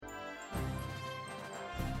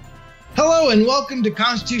Hello and welcome to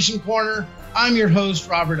Constitution Corner. I'm your host,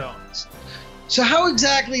 Robert Owens. So how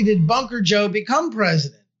exactly did Bunker Joe become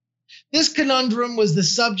president? This conundrum was the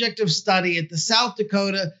subject of study at the South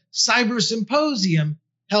Dakota Cyber Symposium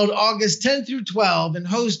held August 10 through 12 and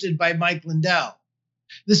hosted by Mike Lindell.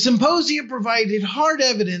 The symposium provided hard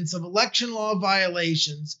evidence of election law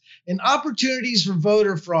violations and opportunities for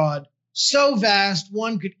voter fraud so vast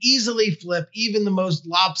one could easily flip even the most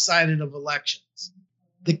lopsided of elections.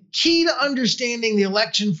 The key to understanding the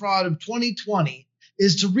election fraud of 2020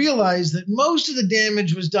 is to realize that most of the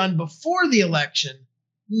damage was done before the election,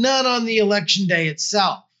 not on the election day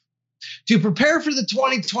itself. To prepare for the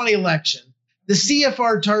 2020 election, the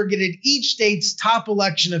CFR targeted each state's top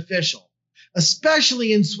election official,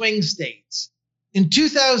 especially in swing states. In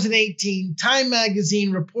 2018, Time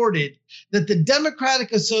magazine reported that the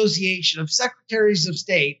Democratic Association of Secretaries of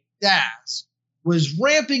State, DAS, was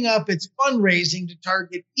ramping up its fundraising to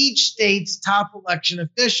target each state's top election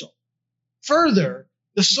official. Further,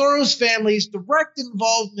 the Soros family's direct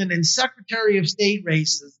involvement in Secretary of State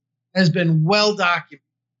races has been well documented.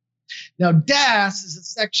 Now, DAS is a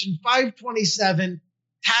Section 527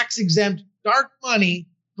 tax-exempt dark money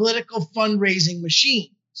political fundraising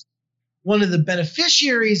machine. One of the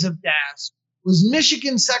beneficiaries of DAS was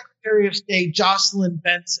Michigan Secretary of State Jocelyn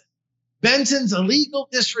Benson. Benson's illegal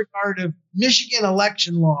disregard of Michigan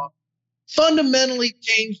election law fundamentally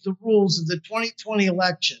changed the rules of the 2020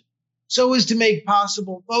 election so as to make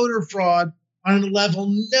possible voter fraud on a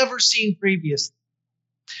level never seen previously.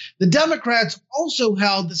 The Democrats also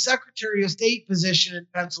held the Secretary of State position in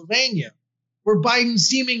Pennsylvania, where Biden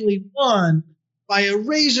seemingly won by a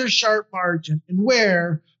razor-sharp margin and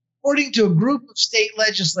where, according to a group of state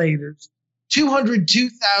legislators,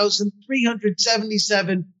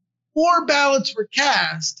 202,377 more ballots were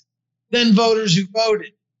cast than voters who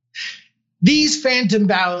voted. These phantom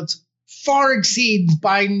ballots far exceed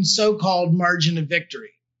Biden's so-called margin of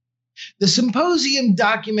victory. The symposium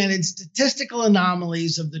documented statistical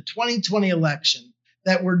anomalies of the 2020 election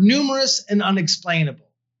that were numerous and unexplainable.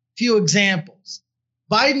 Few examples.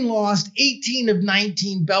 Biden lost 18 of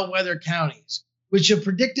 19 bellwether counties, which have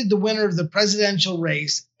predicted the winner of the presidential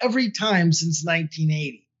race every time since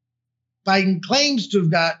 1980. Biden claims to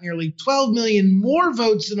have got nearly 12 million more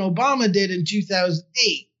votes than Obama did in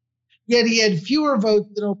 2008, yet he had fewer votes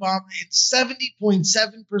than Obama in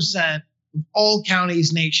 70.7% of all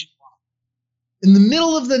counties nationwide. In the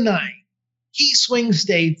middle of the night, key swing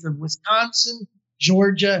states of Wisconsin,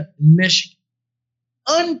 Georgia, and Michigan,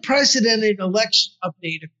 unprecedented election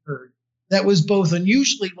update occurred that was both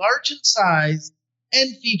unusually large in size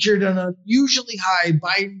and featured an unusually high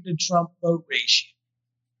Biden to Trump vote ratio.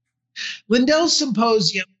 Lindell's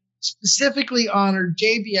symposium specifically honored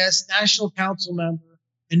JBS National Council member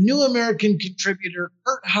and New American contributor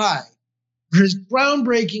Kurt Hyde for his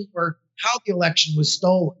groundbreaking work on how the election was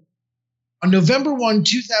stolen. On November 1,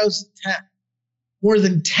 2010, more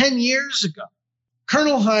than 10 years ago,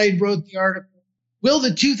 Colonel Hyde wrote the article, "Will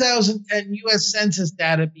the 2010 U.S. Census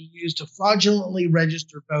data be used to fraudulently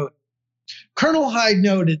register voters?" Colonel Hyde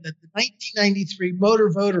noted that the 1993 Motor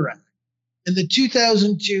Voter Act and the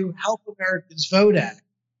 2002 Help Americans Vote Act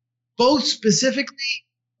both specifically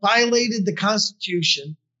violated the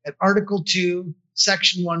Constitution at Article 2,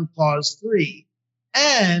 Section 1, Clause 3,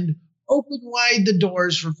 and opened wide the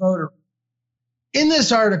doors for voter fraud. In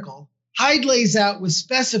this article, Hyde lays out with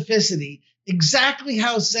specificity exactly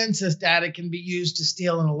how census data can be used to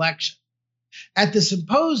steal an election. At the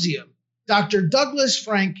symposium, Dr. Douglas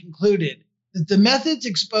Frank concluded that the methods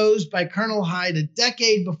exposed by Colonel Hyde a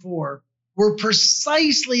decade before were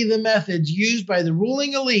precisely the methods used by the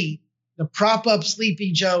ruling elite to prop up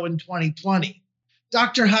Sleepy Joe in 2020.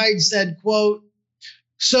 Dr. Hyde said, quote,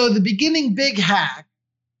 "So the beginning big hack,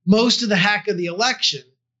 most of the hack of the election,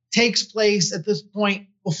 takes place at this point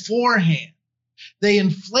beforehand. They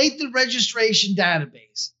inflate the registration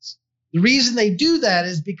databases. The reason they do that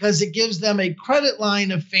is because it gives them a credit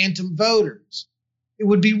line of phantom voters. It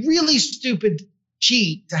would be really stupid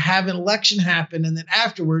cheat to have an election happen and then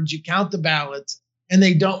afterwards you count the ballots and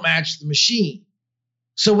they don't match the machine.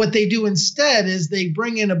 So what they do instead is they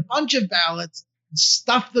bring in a bunch of ballots and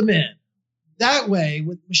stuff them in. That way,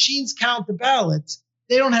 when the machines count the ballots,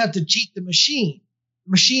 they don't have to cheat the machine.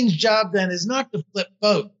 The machine's job then is not to flip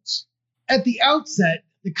votes." At the outset,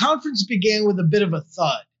 the conference began with a bit of a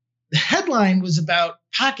thud. The headline was about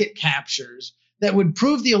packet captures that would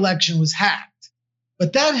prove the election was hacked.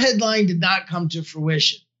 But that headline did not come to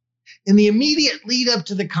fruition. In the immediate lead up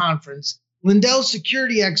to the conference, Lindell's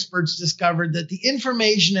security experts discovered that the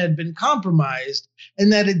information had been compromised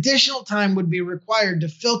and that additional time would be required to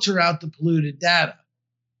filter out the polluted data.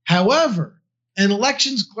 However, an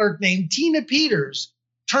elections clerk named Tina Peters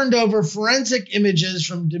turned over forensic images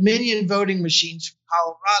from Dominion voting machines from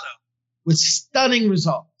Colorado with stunning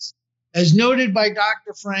results. As noted by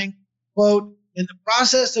Dr. Frank, quote, "In the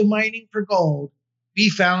process of mining for gold, we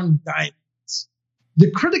found diamonds."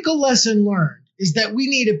 The critical lesson learned is that we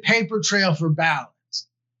need a paper trail for ballots.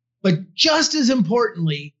 But just as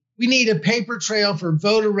importantly, we need a paper trail for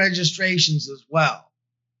voter registrations as well.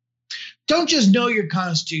 Don't just know your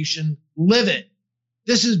Constitution, live it.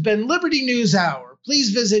 This has been Liberty News Hour.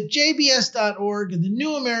 Please visit jbs.org and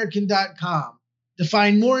thenewamerican.com to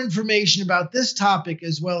find more information about this topic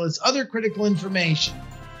as well as other critical information.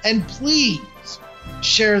 And please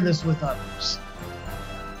share this with others.